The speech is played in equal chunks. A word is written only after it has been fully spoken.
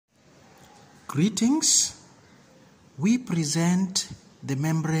Greetings. We present the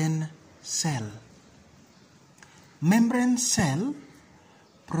membrane cell. Membrane cell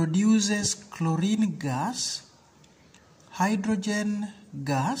produces chlorine gas, hydrogen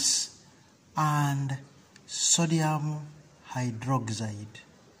gas, and sodium hydroxide.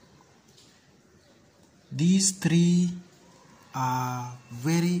 These three are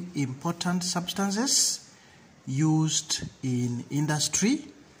very important substances used in industry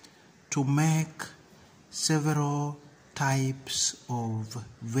to make several types of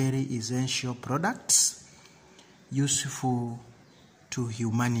very essential products useful to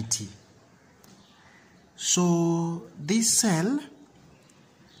humanity. So this cell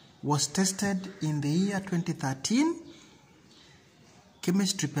was tested in the year 2013,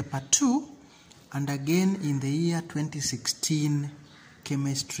 chemistry paper 2, and again in the year 2016,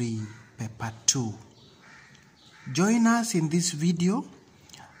 chemistry paper 2. Join us in this video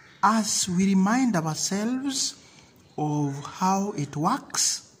as we remind ourselves of how it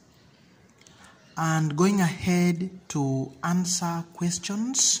works and going ahead to answer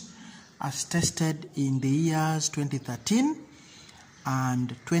questions as tested in the years 2013 and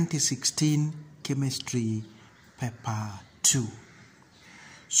 2016 chemistry paper 2.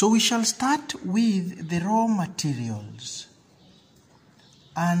 So we shall start with the raw materials,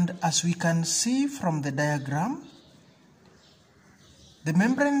 and as we can see from the diagram, the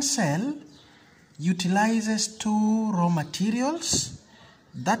membrane cell utilizes two raw materials,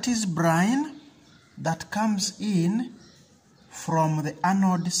 that is brine that comes in from the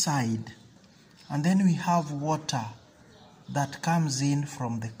anode side, and then we have water that comes in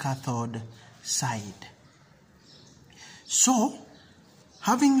from the cathode side. So,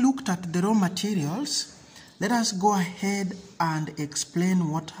 having looked at the raw materials, let us go ahead and explain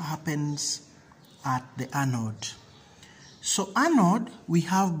what happens at the anode. So anode, we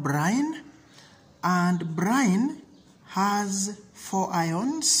have brine, and brine has 4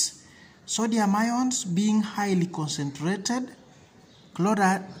 ions, sodium ions being highly concentrated,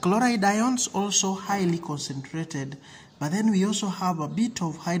 chloride ions also highly concentrated, but then we also have a bit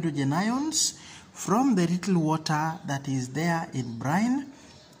of hydrogen ions from the little water that is there in brine,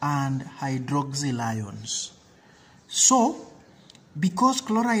 and hydroxyl ions. So, because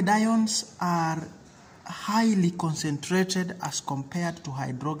chloride ions are highly concentrated as compared to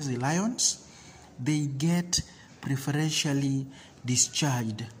hydroxyl ions, they get preferentially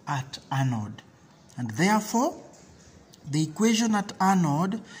discharged at anode. And therefore, the equation at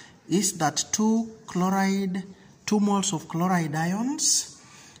anode is that 2 moles of chloride ions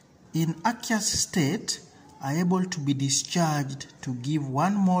in aqueous state are able to be discharged to give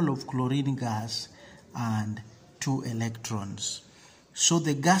 1 mole of chlorine gas and 2 electrons. So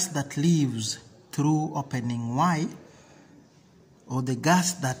the gas that leaves through opening Y, or the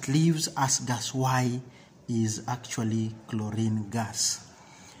gas that leaves as gas Y, is actually chlorine gas.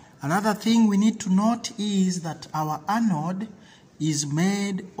 Another thing we need to note is that our anode is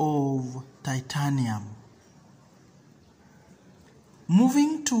made of titanium.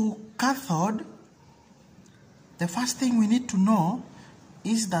 Moving to cathode, the first thing we need to know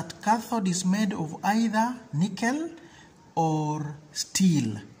is that cathode is made of either nickel or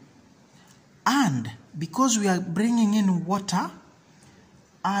steel. And because we are bringing in water,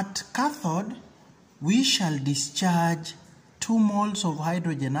 at cathode we shall discharge 2 moles of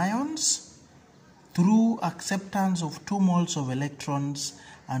hydrogen ions through acceptance of 2 moles of electrons,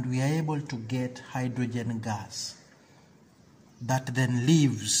 and we are able to get hydrogen gas that then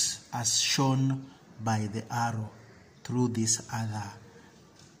leaves as shown by the arrow through this other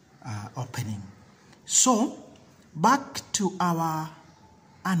opening. So, back to our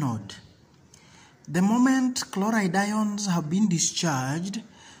anode. The moment chloride ions have been discharged,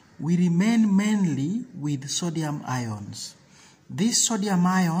 we remain mainly with sodium ions. These sodium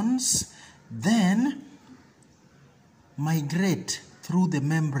ions then migrate through the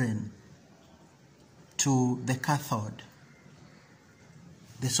membrane to the cathode.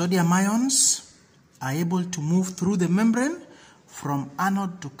 The sodium ions are able to move through the membrane from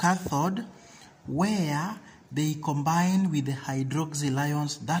anode to cathode, where they combine with the hydroxyl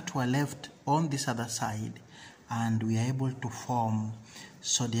ions that were left on this other side, and we are able to form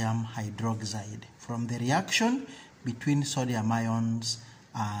sodium hydroxide from the reaction between sodium ions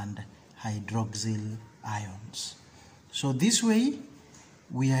and hydroxyl ions. So this way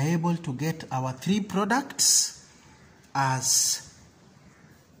we are able to get our 3 products as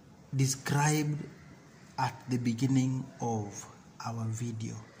described at the beginning of our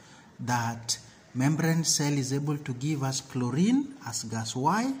video, that membrane cell is able to give us chlorine as gas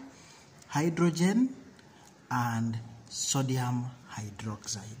Y, hydrogen, and sodium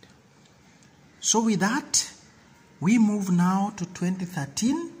hydroxide. So with that, we move now to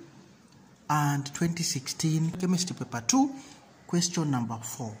 2013 and 2016 Chemistry Paper 2, question number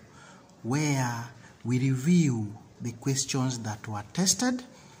 4, where we review the questions that were tested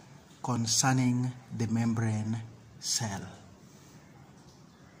concerning the membrane cell.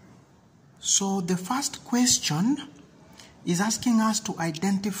 So the first question is asking us to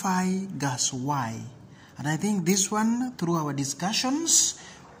identify gas Y. And I think this one, through our discussions,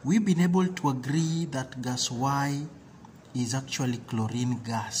 we've been able to agree that gas Y is actually chlorine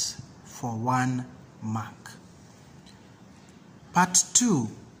gas for 1 mark. Part 2.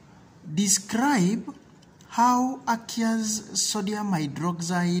 Describe how Accus sodium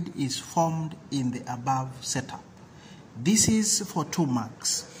hydroxide is formed in the above setup. This is for 2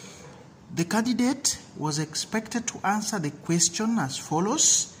 marks. The candidate was expected to answer the question as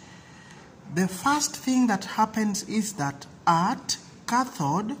follows. The first thing that happens is that at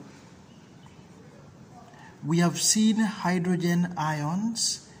cathode, we have seen hydrogen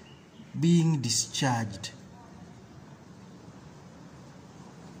ions being discharged.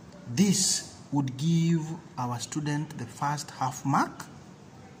 This would give our student the first half mark.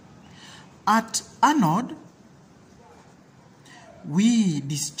 At anode, we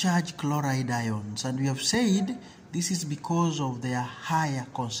discharge chloride ions, and we have said this is because of their higher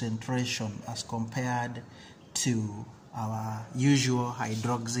concentration as compared to our usual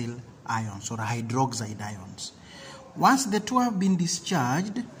hydroxyl ions or hydroxide ions. Once the two have been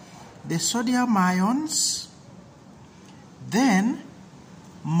discharged, the sodium ions then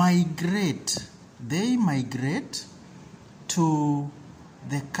migrate to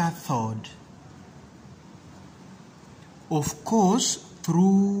the cathode, of course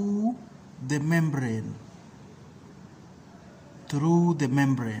through the membrane.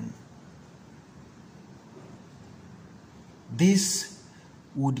 This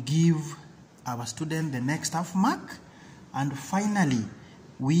would give our student the next half mark. And finally,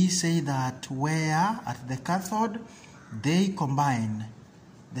 we say that where at the cathode they combine,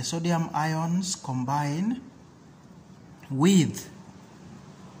 the sodium ions combine with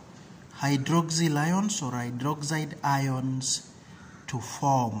hydroxyl ions or hydroxide ions to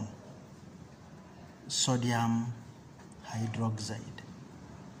form sodium hydroxide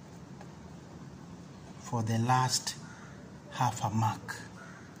for the last half a mark,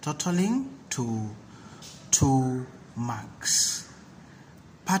 totaling to 2 marks.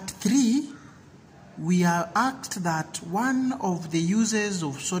 Part 3, we are asked that one of the uses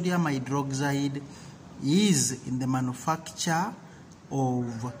of sodium hydroxide is in the manufacture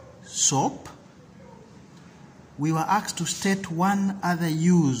of soap. We were asked to state one other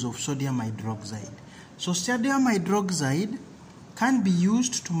use of sodium hydroxide. So sodium hydroxide can be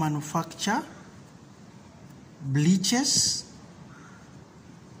used to manufacture bleaches.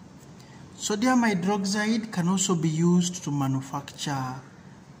 Sodium hydroxide can also be used to manufacture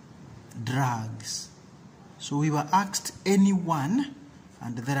drugs. So we were asked any one,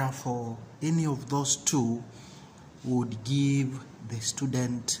 and therefore any of those 2 would give the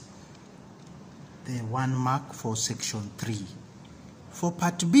student the 1 mark for section 3. For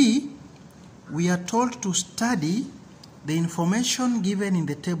part B, we are told to study the information given in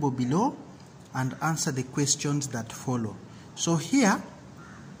the table below and answer the questions that follow. So here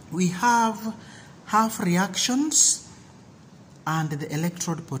we have half reactions and the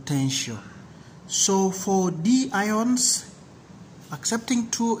electrode potential. So for D ions, accepting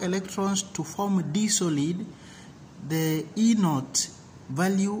 2 electrons to form D solid, the E naught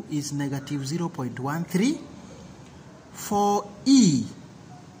value is negative 0.13. For E,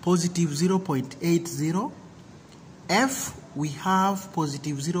 positive 0.80. F, we have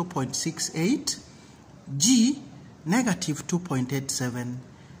positive 0.68. G, negative 2.87.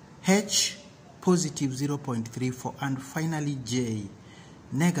 H, positive 0.34. And finally J,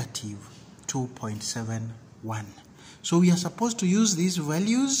 negative 2.71. So we are supposed to use these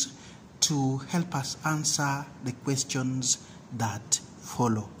values to help us answer the questions that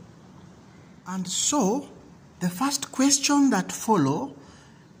follow. And so the first question that follow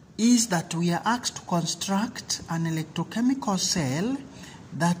is that we are asked to construct an electrochemical cell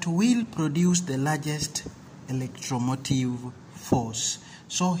that will produce the largest electromotive force.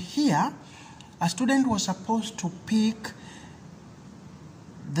 So here a student was supposed to pick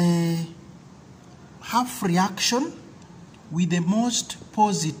the half reaction with the most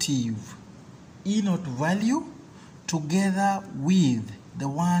positive E naught value together with the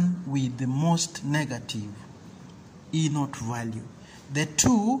one with the most negative E naught value. The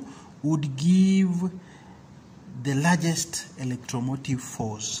 2 would give the largest electromotive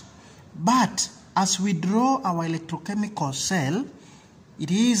force. But as we draw our electrochemical cell,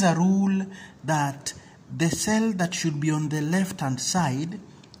 it is a rule that the cell that should be on the left-hand side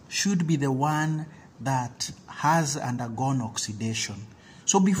should be the one that has undergone oxidation.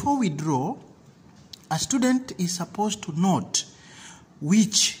 So before we draw, a student is supposed to note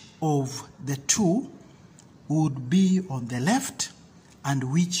which of the two would be on the left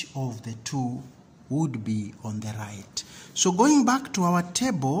and which of the two would be on the right. So going back to our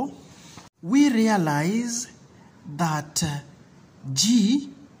table, we realize that G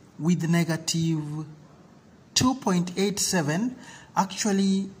with negative 2.87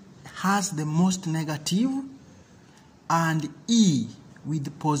 actually has the most negative, and E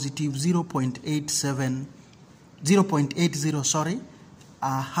with positive 0.80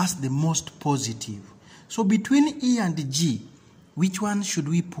 has the most positive. So between E and G, which one should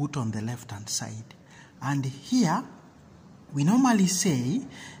we put on the left hand side? And here we normally say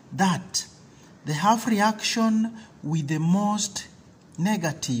that the half reaction with the most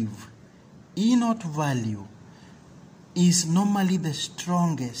negative E0 value is normally the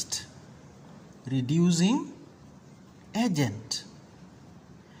strongest reducing agent.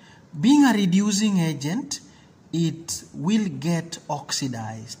 Being a reducing agent, it will get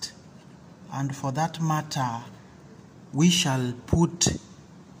oxidized, and for that matter we shall put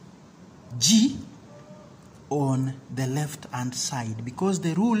G on the left hand side, because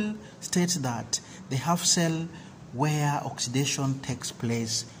the rule states that the half cell where oxidation takes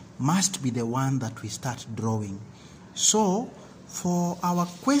place must be the one that we start drawing. So for our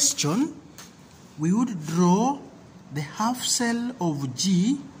question, we would draw the half cell of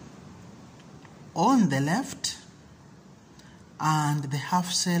G on the left and the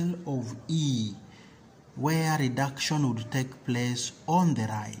half cell of E where reduction would take place on the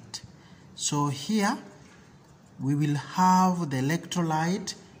right. So here we will have the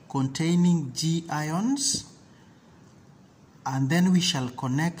electrolyte containing G ions, and then we shall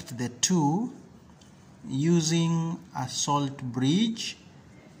connect the two using a salt bridge.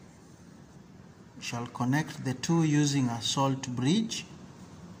 We shall connect the two using a salt bridge.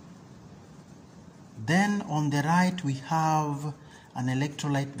 Then on the right we have an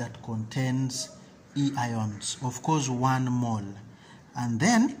electrolyte that contains E ions, of course 1 mole. And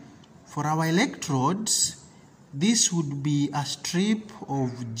then for our electrodes, this would be a strip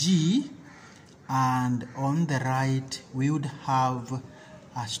of G, and on the right we would have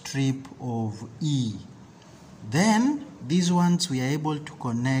a strip of E. Then these ones we are able to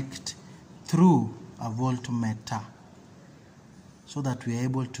connect through a voltmeter so that we are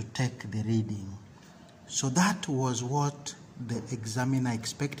able to take the reading. So that was what the examiner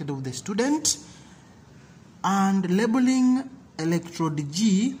expected of the student. And labeling electrode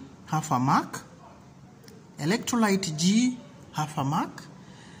G, half a mark, electrolyte G, half a mark,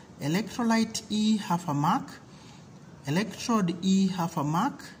 electrolyte E, half a mark, electrode E, half a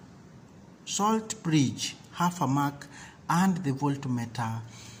mark, salt bridge, half a mark, and the voltmeter,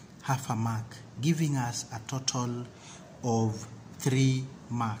 half a mark, giving us a total of 3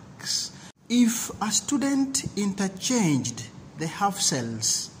 marks. If a student interchanged the half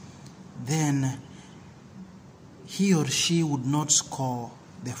cells, then he or she would not score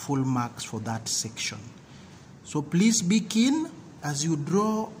the full marks for that section. So please be keen as you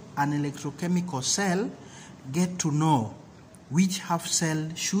draw an electrochemical cell. Get to know which half cell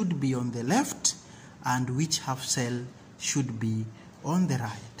should be on the left and which half cell should be on the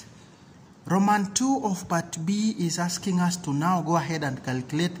right. Roman 2 of part B is asking us to now go ahead and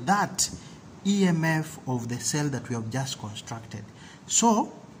calculate that EMF of the cell that we have just constructed.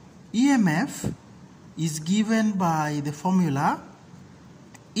 So EMF is given by the formula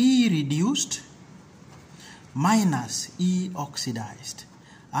E reduced minus E oxidized,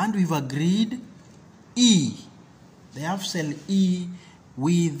 and we've agreed E, the half cell E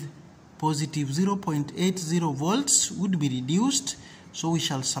with positive 0.80 volts would be reduced, so we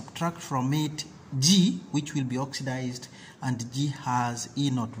shall subtract from it G, which will be oxidized, and G has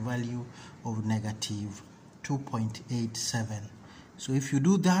E0 value of negative 2.87. So if you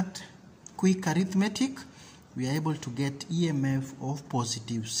do that quick arithmetic, we are able to get EMF of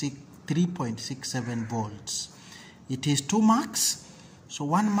positive 3.67 volts. It is 2 marks, so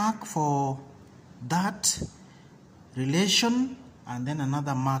 1 mark for that relation and then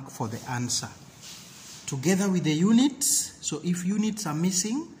another mark for the answer, together with the units. So if units are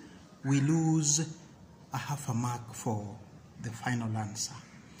missing, we lose a half a mark for the final answer.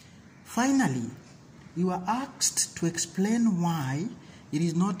 Finally, we were asked to explain why it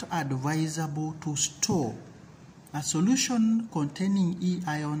is not advisable to store a solution containing E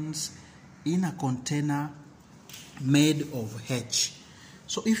ions in a container made of H.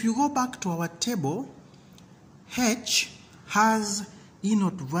 So if you go back to our table, H has E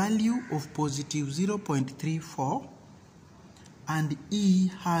naught value of positive 0.34 and E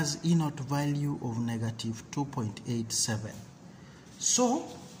has E naught value of negative 2.87. So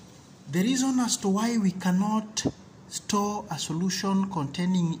the reason as to why we cannot store a solution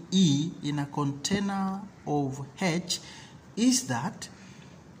containing E in a container of H is that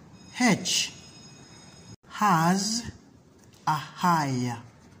H has a higher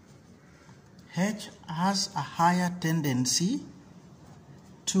tendency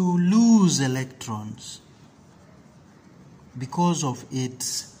to lose electrons because of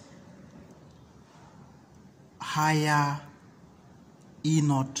its higher E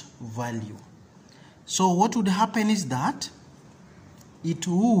naught value. So what would happen is that it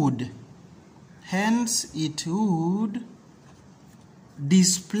would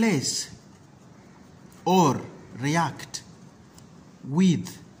displace or react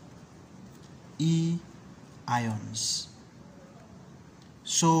with E ions.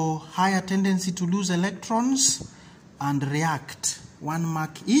 So higher tendency to lose electrons and react, 1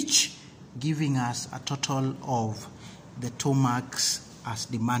 mark each, giving us a total of the 2 marks as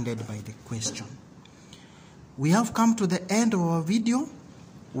demanded by the question. We have come to the end of our video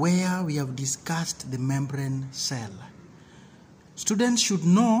where we have discussed the membrane cell. Students should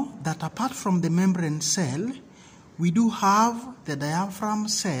know that apart from the membrane cell, we do have the diaphragm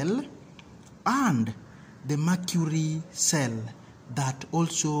cell and the Mercury cell that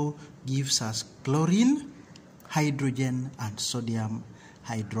also gives us chlorine, hydrogen, and sodium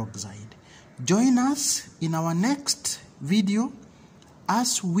hydroxide. Join us in our next video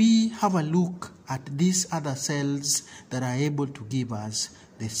as we have a look at these other cells that are able to give us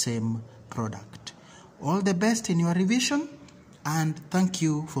the same product. All the best in your revision, and thank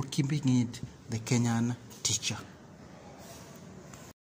you for keeping it the Kenyan teacher.